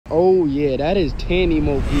Oh yeah, that is Tanny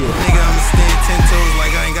Mobile. Nigga, I'ma stand 10 toes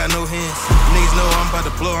like I ain't got no hands. Niggas know I'm about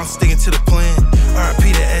to blow, I'm sticking to the plan.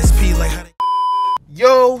 RP to SP like how they...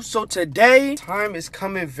 Yo, so today, time is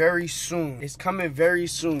coming very soon. It's coming very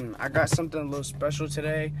soon. I got something a little special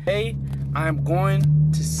today. Today, I'm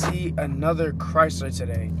going to see another Chrysler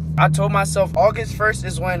today. I told myself August 1st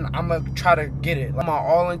is when I'm gonna try to get it. I'm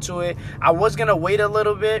all into it. I was gonna wait a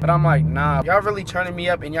little bit, but I'm like, nah, y'all really turning me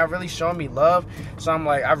up and y'all really showing me love. So I'm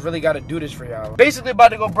like, I really gotta do this for y'all. Basically about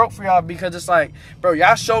to go broke for y'all because it's like, bro,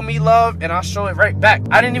 y'all show me love and I'll show it right back.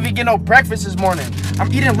 I didn't even get no breakfast this morning.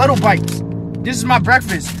 I'm eating Little Bites. This is my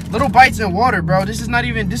breakfast. Little Bites and water, bro. This is not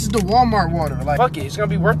even, this is the Walmart water. Like, fuck it, it's gonna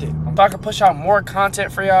be worth it. I'm about to push out more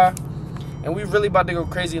content for y'all. And we really about to go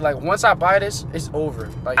crazy. Like, once I buy this, it's over.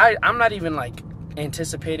 Like, I'm not even, like,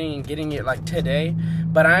 anticipating and getting it, like, today.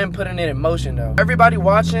 But I am putting it in motion, though. Everybody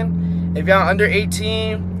watching, if y'all under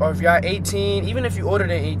 18, or if y'all 18, even if you older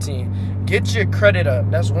than 18, get your credit up.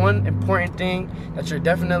 That's one important thing that you're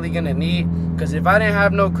definitely gonna need. Because if I didn't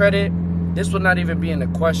have no credit, this would not even be in the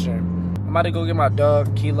question. I'm about to go get my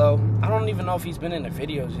dog, Kilo. I don't even know if he's been in the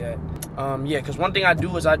videos yet. Yeah, because one thing I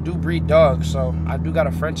do is I do breed dogs. So, I do got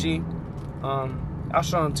a Frenchie. I'll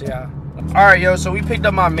show him to y'all. All right, yo, so we picked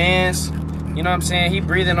up my mans. You know what I'm saying? He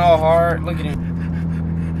breathing all hard. Look at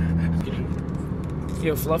him. Look at him. He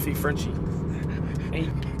a fluffy Frenchie. Hey.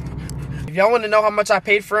 If y'all want to know how much I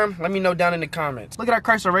paid for him, let me know down in the comments. Look at that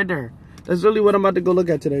Chrysler right there. That's really what I'm about to go look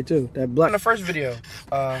at today, too. That black. In the first video,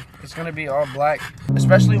 it's going to be all black.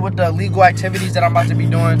 Especially with the legal activities that I'm about to be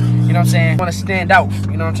doing. You know what I'm saying? I want to stand out.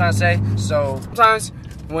 You know what I'm trying to say? So, sometimes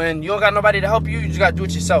when you don't got nobody to help you, you just got to do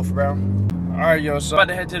it yourself, bro. Alright, yo, so I'm about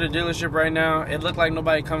to head to the dealership right now. It looked like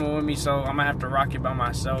nobody coming with me, so I'm gonna have to rock it by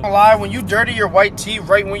myself. I'm gonna lie, when you dirty your white tee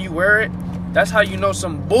right when you wear it, that's how you know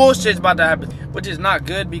some bullshit's about to happen. Which is not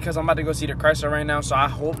good because I'm about to go see the Chrysler right now, so I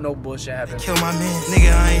hope no bullshit happens. Kill my man,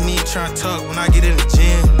 nigga, I ain't need trying to talk when I get in the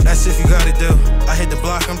gym. That's if you gotta do. I hit the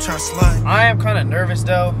block, I'm trying to slide. I am kind of nervous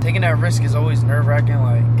though. Taking that risk is always nerve-wracking.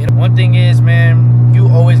 Like, one thing is, man, you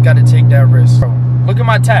always gotta take that risk. Bro, look at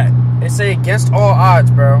my tat. It say against all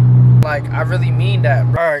odds, bro. Like, I really mean that.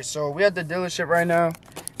 All right, so we at the dealership right now,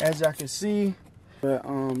 as y'all can see. But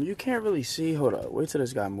you can't really see. Hold up, wait till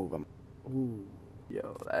this guy move. Ooh,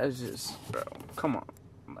 yo, that's just, bro. Come on,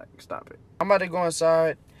 like, stop it. I'm about to go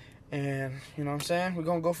inside, and you know what I'm saying. We're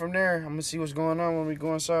gonna go from there. I'm gonna see what's going on when we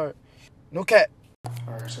go inside. No cat.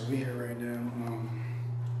 All right, so we here right now.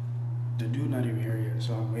 The dude not even here yet,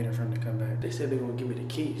 so I'm waiting for him to come back. They said they're gonna give me the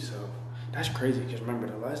key, so that's crazy. Because remember,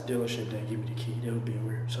 the last dealership didn't give me the key. That would be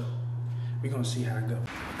weird. So we're gonna see how it goes.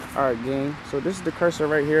 All right, gang. So this is the Chrysler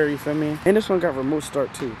right here, you feel me? And this one got remote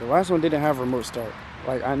start too. The last one didn't have remote start.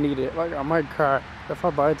 Like, I need it. Like, I might cry. If I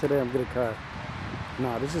buy it today, I'm gonna cry.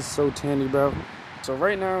 Nah, this is so tanny, bro. So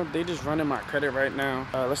right now, they just running my credit right now.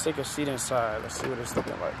 Let's take a seat inside. Let's see what it's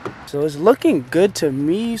looking like. So it's looking good to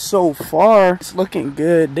me so far. It's looking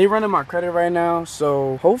good. They running my credit right now,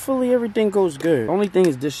 so hopefully everything goes good. The only thing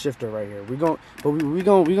is this shifter right here. We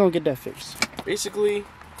gonna get that fixed. Basically,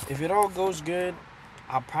 if it all goes good,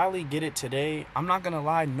 I'll probably get it today. I'm not gonna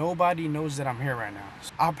lie, nobody knows that I'm here right now.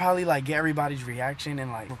 So I'll probably like get everybody's reaction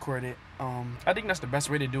and like record it. I think that's the best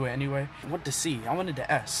way to do it anyway. What the C? I wanted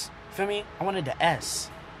the S. Feel me? I wanted the S.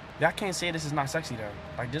 Y'all can't say this is not sexy though.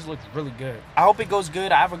 Like, this looks really good. I hope it goes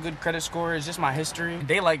good. I have a good credit score. It's just my history.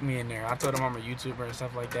 They like me in there. I told them I'm a YouTuber and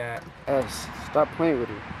stuff like that. S. Stop playing with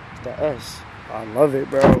it. It's the S. I love it,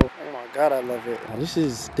 bro. Oh my God, I love it. Now,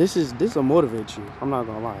 this will motivate you. I'm not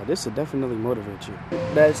gonna lie. This will definitely motivate you.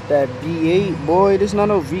 That's that V8, boy. This not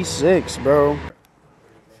no V6, bro. All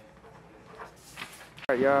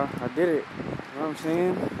right, y'all. I did it. You know what I'm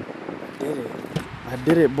saying? I did it. I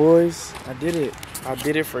did it, boys. I did it. I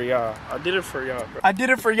did it for y'all. I did it for y'all, bro. I did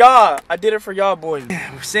it for y'all. I did it for y'all, boys.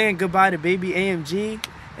 We're saying goodbye to baby AMG.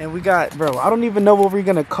 And we got, bro, I don't even know what we're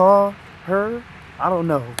gonna call her. I don't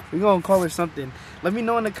know. We're gonna call her something. Let me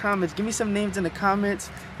know in the comments. Give me some names in the comments.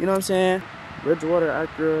 You know what I'm saying? Bridgewater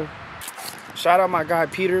Acura. Shout out my guy,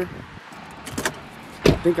 Peter.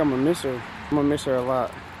 I think I'm gonna miss her. I'm gonna miss her a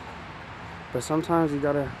lot. But sometimes you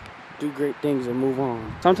gotta do great things and move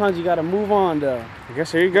on. Sometimes you gotta move on though. I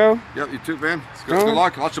guess here you go. Yep, you too, man. Good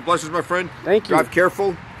luck. Lots of blessings, my friend. Thank you. Drive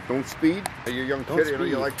careful. Don't speed. You're a young kid. You know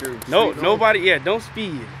you like to nobody. Yeah, don't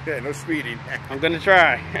speed. Yeah, no speeding. I'm gonna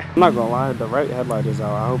try. I'm not gonna lie. The right headlight is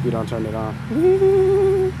out. I hope you don't turn it on.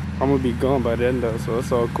 I'm gonna be gone by then though, so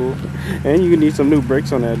it's all cool. And you need some new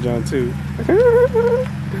brakes on that, John, too.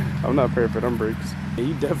 I'm not paying for them brakes.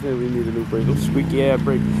 You definitely need a new brake. Those squeaky ass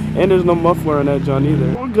brakes. And there's no muffler on that, John,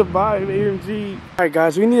 either. Oh, goodbye, AMG. All right,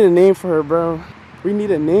 guys, we need a name for her, bro. We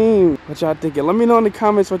need a name. What y'all thinking? Let me know in the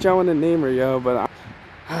comments what y'all want to name her, yo. But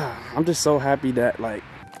I'm just so happy that, like,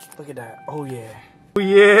 look at that. Oh, yeah. Oh,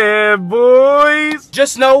 yeah, boys.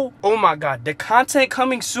 Just know, oh, my God, the content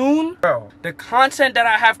coming soon, bro. The content that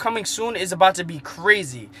I have coming soon is about to be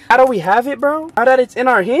crazy. How do we have it, bro? Now that it's in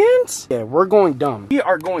our hands? Yeah, we're going dumb. We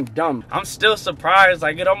are going dumb. I'm still surprised.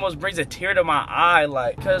 Like, it almost brings a tear to my eye,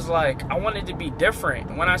 like, because, like, I wanted to be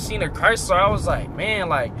different. When I seen a Chrysler, I was like, man,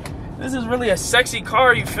 like, this is really a sexy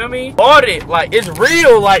car, you feel me? Bought it, like, it's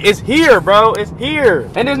real, like, it's here, bro, it's here.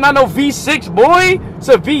 And there's not no V6, boy, it's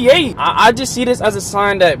a V8. I just see this as a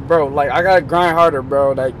sign that, bro, like, I gotta grind harder,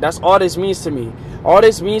 bro. Like, that's all this means to me. All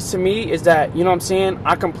this means to me is that, you know what I'm saying,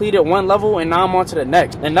 I completed one level and now I'm on to the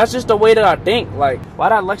next. And that's just the way that I think. Like, why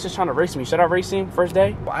that Lexus trying to race me? Should I race him first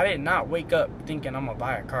day? Well, I did not wake up thinking I'm gonna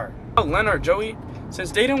buy a car. Lenn or Joey,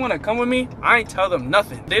 since they didn't want to come with me, I ain't tell them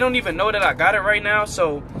nothing. They don't even know that I got it right now,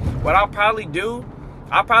 so what I'll probably do,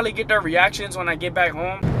 I'll probably get their reactions when I get back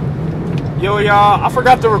home. Yo, y'all, I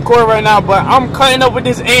forgot to record right now, but I'm cutting up with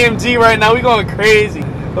this AMG right now. We going crazy.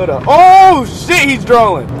 Hold up. Oh, shit, he's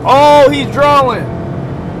drawing. Oh, he's drawing.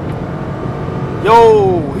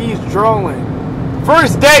 Yo, he's drawing.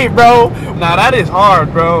 First day, bro. Nah, that is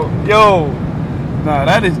hard, bro. Yo, nah,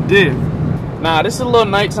 that is diff. Nah, this is a little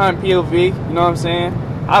nighttime POV, you know what I'm saying?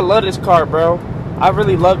 I love this car, bro. I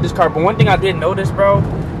really love this car, but one thing I did notice, bro,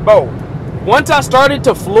 once I started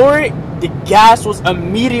to floor it, the gas was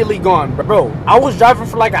immediately gone, bro. I was driving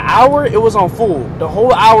for like an hour, it was on full. The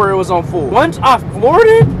whole hour, it was on full. Once I floored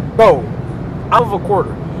it, bro, half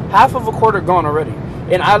of a quarter gone already.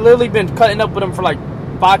 And I literally been cutting up with them for like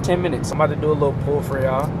 5-10 minutes. I'm about to do a little pull for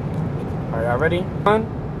y'all. All right, y'all ready?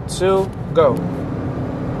 1, 2, go.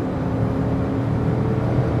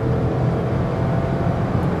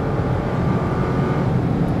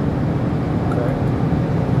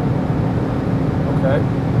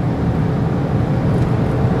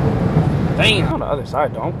 Damn. On the other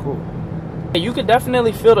side though, I'm cool. You could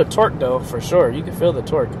definitely feel the torque though, for sure. You can feel the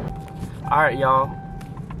torque. Alright, y'all.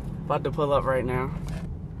 About to pull up right now.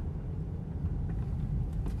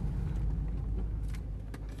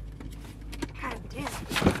 God damn.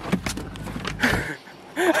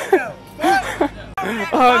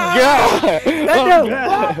 Oh god! Oh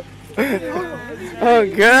god! Oh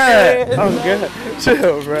god! Oh god!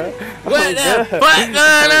 Chill, bro. What the fuck?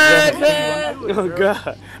 Oh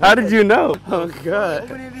god! How did you know? Oh god!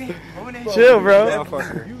 Chill, bro.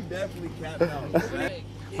 You definitely capped out.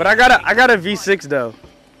 But I got a V6 though.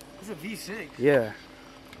 It's a V6. Yeah.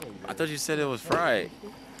 I thought you said it was fried.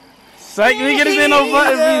 Psych, nigga, this ain't no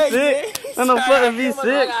fucking V6. No fucking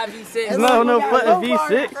V6. No fucking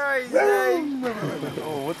V6.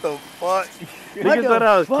 Oh, what the fuck? Nigga thought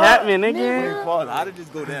I was Catman, nigga. How did this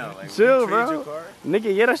go down? Like, chill, bro.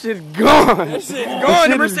 Nigga, yeah, that shit's gone. That shit's gone.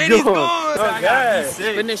 The Mercedes gone. Oh, God.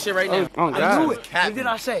 Spin this shit right now. Oh, God. I knew it. What did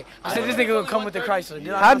I say? I said this nigga gonna come with the Chrysler.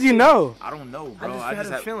 How'd you know? I don't know, bro. I just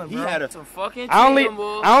had a feeling, bro. He had a some fucking I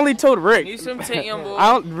only told Rick. Need some titanium,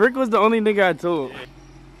 boy. Rick was the only nigga I told.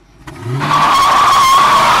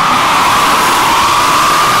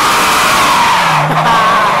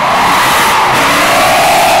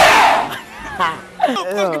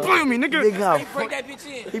 Fucking play with me, nigga. He break that bitch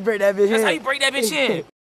in. He break that bitch in. That's how you break that bitch in.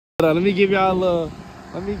 Hold on, let me give y'all a little.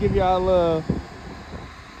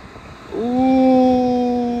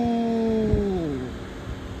 Ooh.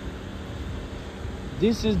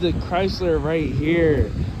 This is the Chrysler right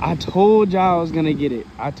here. I told y'all I was gonna get it.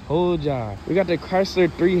 I told y'all. We got the Chrysler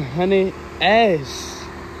 300s.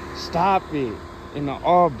 Stop it. In the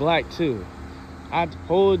all black too. I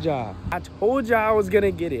told y'all. I told y'all I was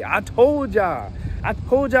gonna get it. I told y'all. I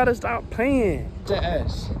told y'all to stop playing. It's an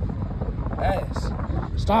S. S.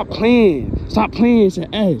 Stop playing. Stop playing. It's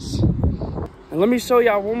an S. And let me show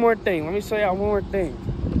y'all one more thing.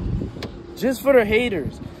 Just for the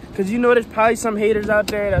haters. Because you know there's probably some haters out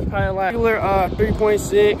there that's probably like,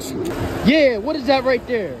 3.6. Yeah, what is that right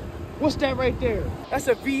there? What's that right there? That's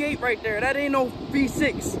a V8 right there. That ain't no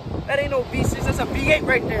V6. That ain't no V6. That's a V8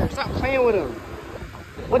 right there. Stop playing with them.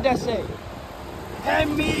 What'd that say?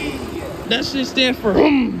 HEMI. That shit stands for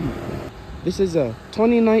This is a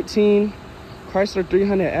 2019 Chrysler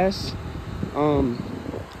 300s.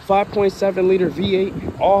 5.7 liter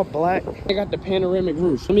V8, all black. I got the panoramic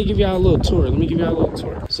roof. Let me give y'all a little tour.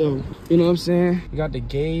 So, you know what I'm saying? You got the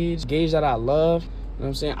gauge that I love. You know what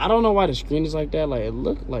I'm saying? I don't know why the screen is like that. Like, it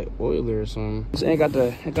looked like oily or something. I got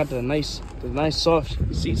the nice soft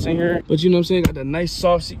seats in here. But you know what I'm saying? Got the nice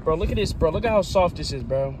soft seat. Bro, look at this, bro. Look at how soft this is,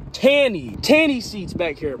 bro. Tanny seats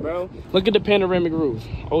back here, bro. Look at the panoramic roof.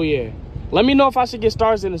 Oh, yeah. Let me know if I should get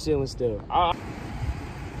stars in the ceiling still.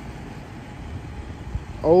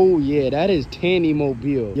 Oh yeah, that is Tanny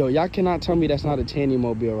Mobile. Yo, y'all cannot tell me that's not a Tanny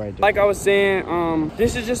Mobile right there. Like I was saying,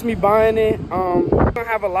 this is just me buying it. We're gonna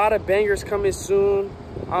have a lot of bangers coming soon.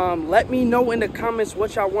 Let me know in the comments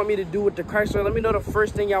what y'all want me to do with the Chrysler. Let me know the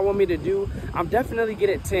first thing y'all want me to do. I'm definitely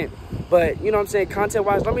getting tint, but you know what I'm saying, content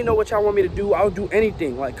wise, let me know what y'all want me to do. I'll do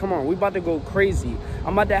anything. Like, come on, we about to go crazy.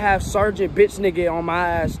 I'm about to have Sergeant Bitch Nigga on my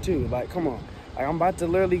ass too. Like, come on, like, I'm about to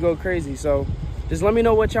literally go crazy. So just let me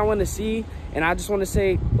know what y'all want to see. And I just want to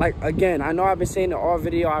say, like, again, I know I've been saying it all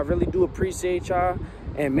video, I really do appreciate y'all.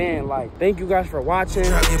 And man, like, thank you guys for watching.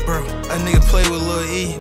 Drop your bro, a nigga play with Lil E.